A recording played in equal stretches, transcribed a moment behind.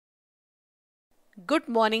Good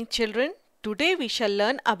morning, children. Today we shall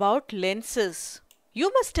learn about lenses.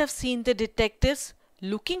 You must have seen the detectives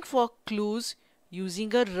looking for clues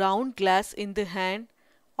using a round glass in the hand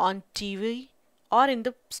on TV or in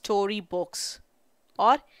the storybooks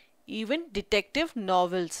or even detective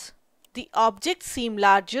novels. The objects seem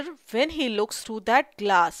larger when he looks through that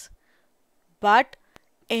glass, but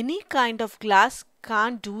any kind of glass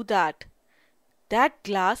can't do that. That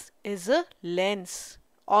glass is a lens.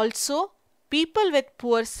 Also, people with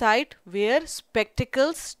poor sight wear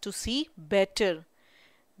spectacles to see better.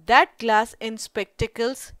 That glass in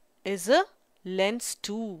spectacles is a lens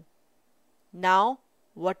too. Now,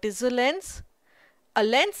 what is a lens? A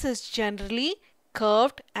lens is generally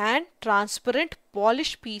curved and transparent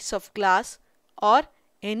polished piece of glass or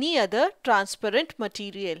any other transparent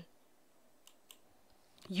material.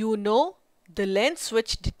 You know, the lens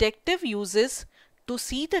which detective uses to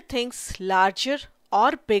see the things larger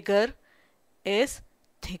or bigger is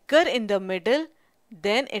thicker in the middle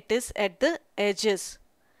than it is at the edges.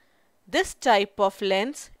 This type of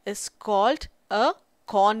lens is called a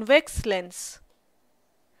convex lens.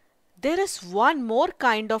 There is one more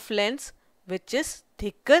kind of lens which is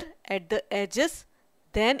thicker at the edges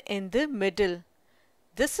than in the middle.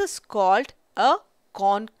 This is called a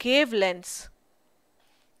concave lens.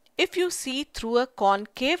 If you see through a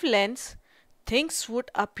concave lens, things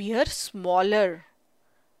would appear smaller.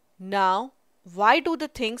 Now, why do the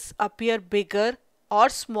things appear bigger or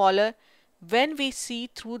smaller when we see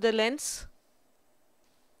through the lens?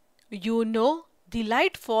 You know, the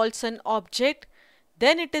light falls on an object,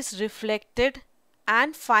 then it is reflected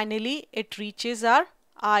and finally it reaches our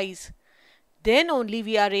eyes. Then only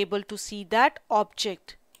we are able to see that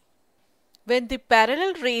object. When the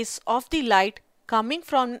parallel rays of the light coming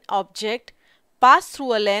from an object pass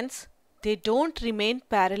through a lens, they don't remain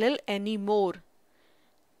parallel anymore.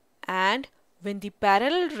 And when the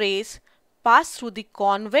parallel rays pass through the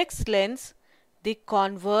convex lens, they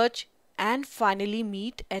converge and finally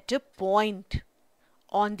meet at a point.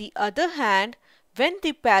 On the other hand, when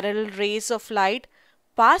the parallel rays of light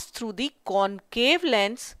pass through the concave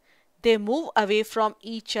lens, they move away from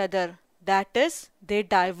each other. That is, they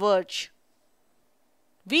diverge.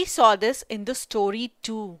 We saw this in the story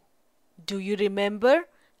too. Do you remember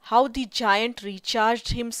how the giant recharged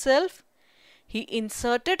himself? He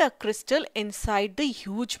inserted a crystal inside the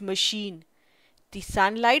huge machine. The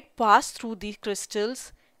sunlight passed through the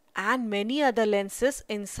crystals and many other lenses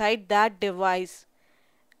inside that device.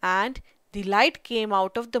 And the light came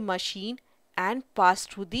out of the machine and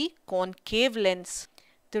passed through the concave lens.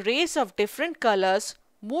 The rays of different colors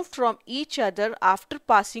moved from each other after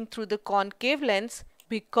passing through the concave lens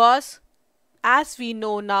because, as we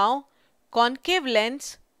know now, concave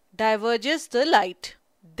lens diverges the light.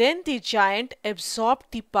 Then the giant absorbed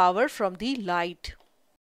the power from the light.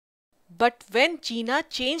 But when Gina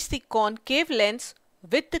changed the concave lens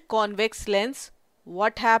with the convex lens,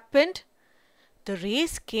 what happened? The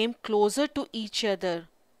rays came closer to each other.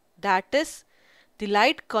 That is, the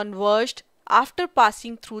light converged after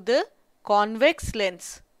passing through the convex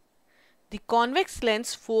lens. The convex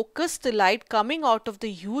lens focused the light coming out of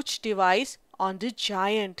the huge device on the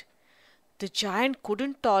giant. The giant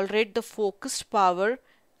couldn't tolerate the focused power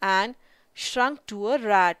and shrunk to a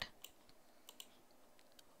rat,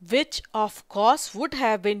 which of course would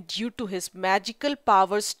have been due to his magical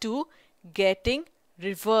powers too getting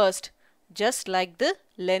reversed, just like the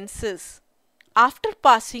lenses. After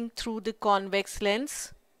passing through the convex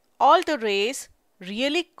lens, all the rays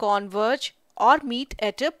really converge or meet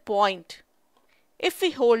at a point. If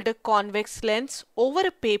we hold a convex lens over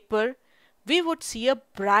a paper, we would see a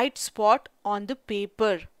bright spot on the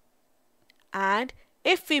paper. And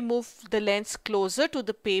if we move the lens closer to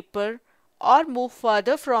the paper or move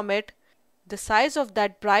further from it, the size of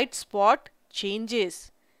that bright spot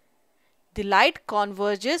changes. The light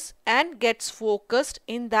converges and gets focused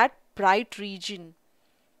in that bright region.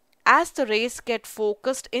 As the rays get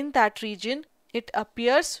focused in that region, it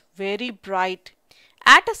appears very bright.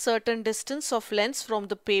 At a certain distance of lens from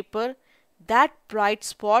the paper, that bright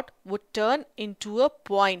spot would turn into a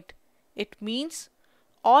point. It means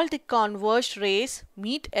all the converged rays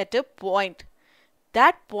meet at a point.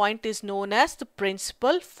 That point is known as the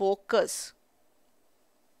principal focus.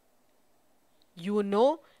 You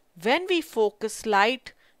know, when we focus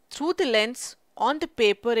light through the lens on the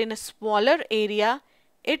paper in a smaller area,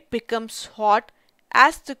 it becomes hot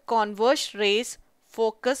as the converged rays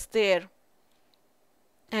focus there.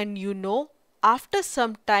 And you know, after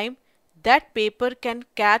some time, that paper can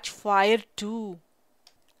catch fire too.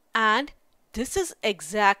 And this is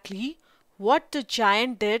exactly what the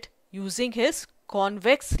giant did using his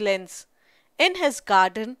convex lens. In his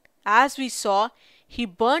garden, as we saw, he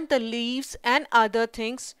burnt the leaves and other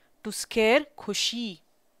things to scare Khushi.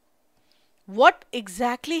 What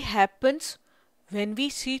exactly happens when we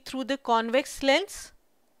see through the convex lens?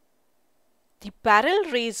 The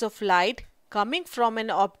parallel rays of light coming from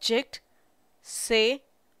an object, say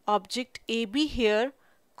object AB here,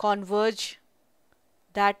 converge.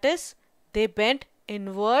 That is, they bend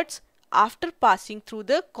inwards after passing through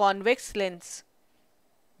the convex lens.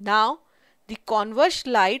 Now, the converged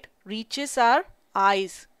light reaches our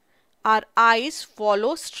eyes. Our eyes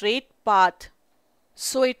follow straight path.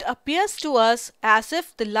 So it appears to us as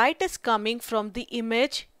if the light is coming from the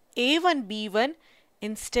image A1B1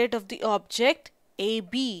 instead of the object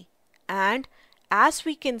AB. And as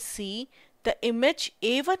we can see, the image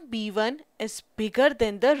A1B1 is bigger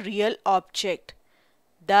than the real object.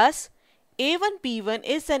 Thus, A1B1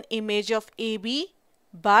 is an image of AB,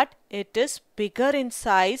 but it is bigger in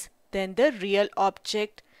size than the real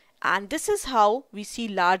object, and this is how we see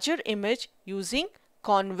larger image using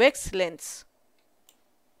convex lens.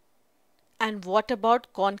 And what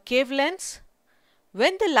about concave lens?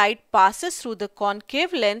 When the light passes through the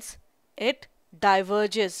concave lens, it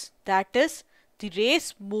diverges, that is, the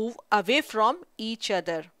rays move away from each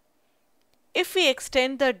other. If we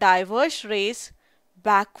extend the diverged rays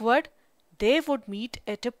backward, they would meet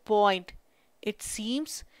at a point. It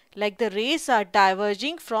seems like the rays are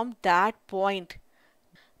diverging from that point.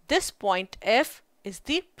 This point F is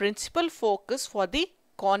the principal focus for the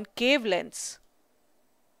concave lens.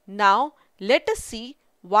 Now let us see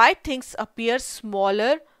why things appear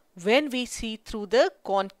smaller when we see through the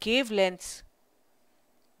concave lens.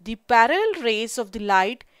 The parallel rays of the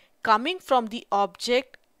light coming from the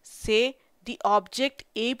object, say the object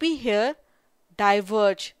AB here,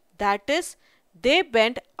 diverge. That is, they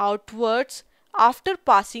bend outwards after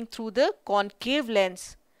passing through the concave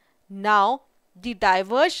lens. Now, the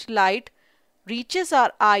diverged light reaches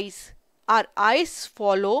our eyes. Our eyes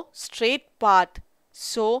follow straight path.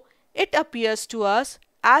 So, it appears to us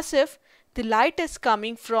as if the light is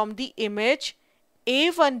coming from the image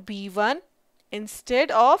A1B1 instead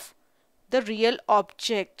of the real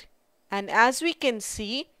object. And as we can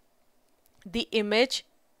see, the image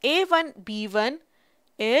A1B1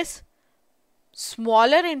 is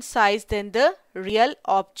smaller in size than the real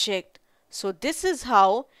object. So this is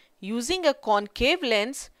how, using a concave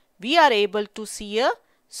lens, we are able to see a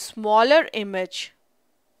smaller image.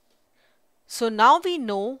 So now we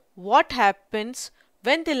know what happens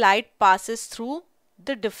when the light passes through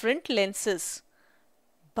the different lenses.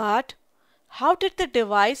 But how did the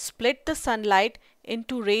device split the sunlight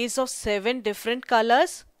into rays of 7 different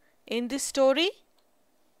colors in this story?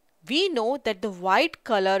 We know that the white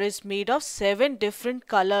color is made of 7 different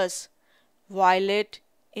colors: violet,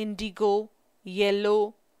 indigo,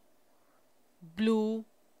 yellow, blue,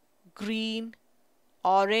 green,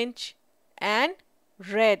 orange and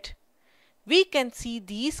red. We can see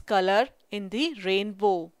these colors in the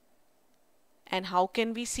rainbow. And how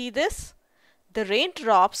can we see this? The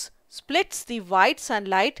raindrops splits the white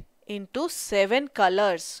sunlight into 7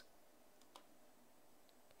 colors.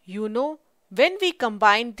 You know, when we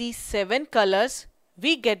combine these 7 colors,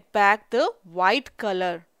 we get back the white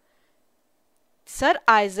color. Sir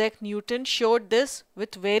Isaac Newton showed this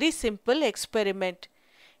with very simple experiment.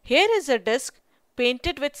 Here is a disc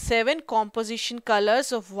painted with 7 composition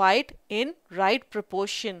colors of white in right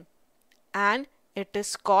proportion, and it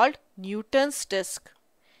is called Newton's disc.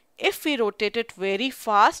 If we rotate it very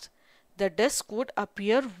fast, the disc would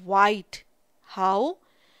appear white. How?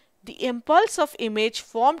 The impulse of image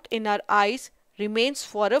formed in our eyes remains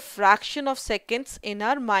for a fraction of seconds in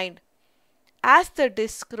our mind. As the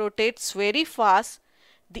disc rotates very fast,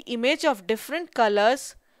 the image of different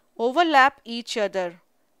colors overlap each other.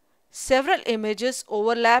 Several images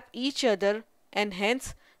overlap each other and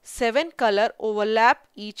hence 7 colors overlap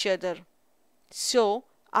each other. So,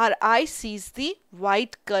 our eye sees the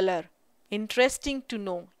white color. Interesting to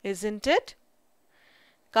know, isn't it?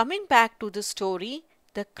 Coming back to the story,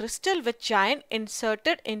 the crystal which Giant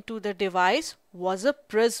inserted into the device was a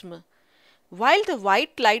prism. While the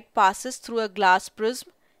white light passes through a glass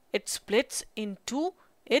prism, it splits into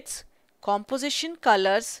its composition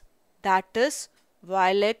colors, that is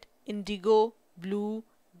violet, indigo, blue,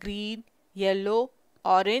 green, yellow,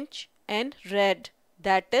 orange and red,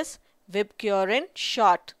 that is Vibgioran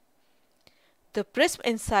short. The prism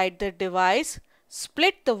inside the device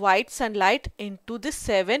split the white sunlight into the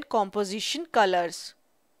 7 composition colors.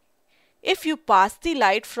 If you pass the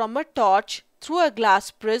light from a torch through a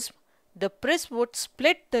glass prism, the prism would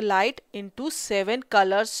split the light into 7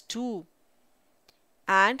 colors too.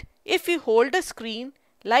 And if you hold a screen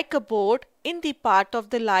like a board, in the part of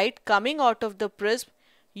the light coming out of the prism,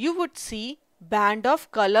 you would see band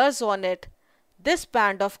of colors on it. This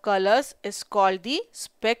band of colors is called the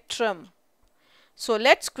spectrum. So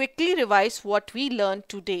let's quickly revise what we learned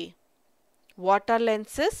today. What are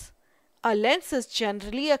lenses? A lens is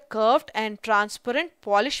generally a curved and transparent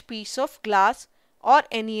polished piece of glass or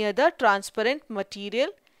any other transparent material,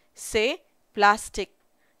 say plastic.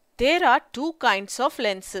 There are two kinds of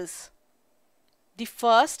lenses. The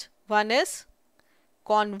first one is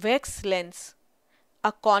convex lens.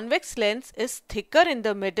 A convex lens is thicker in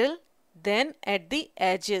the middle than at the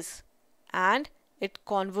edges and it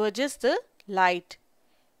converges the light.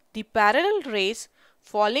 The parallel rays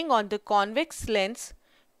falling on the convex lens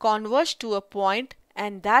converge to a point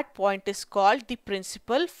and that point is called the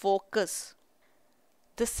principal focus.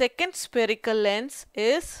 The second spherical lens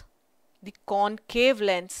is the concave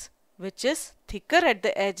lens, which is thicker at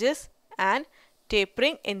the edges and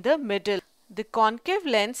tapering in the middle. The concave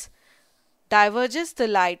lens diverges the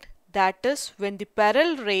light, that is, when the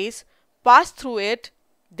parallel rays pass through it,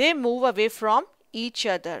 they move away from each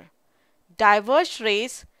other. Diverged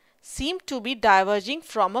rays seem to be diverging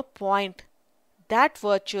from a point. That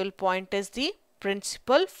virtual point is the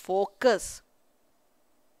principal focus.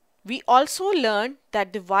 We also learned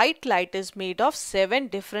that the white light is made of 7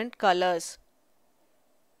 different colors.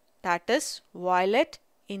 That is violet,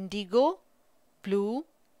 indigo, blue,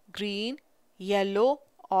 green, yellow,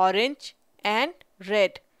 orange and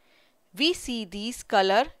red. We see these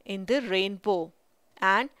colors in the rainbow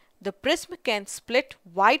and the prism can split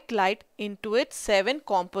white light into its 7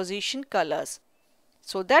 composition colors.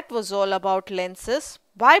 So that was all about lenses.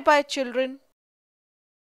 Bye bye children.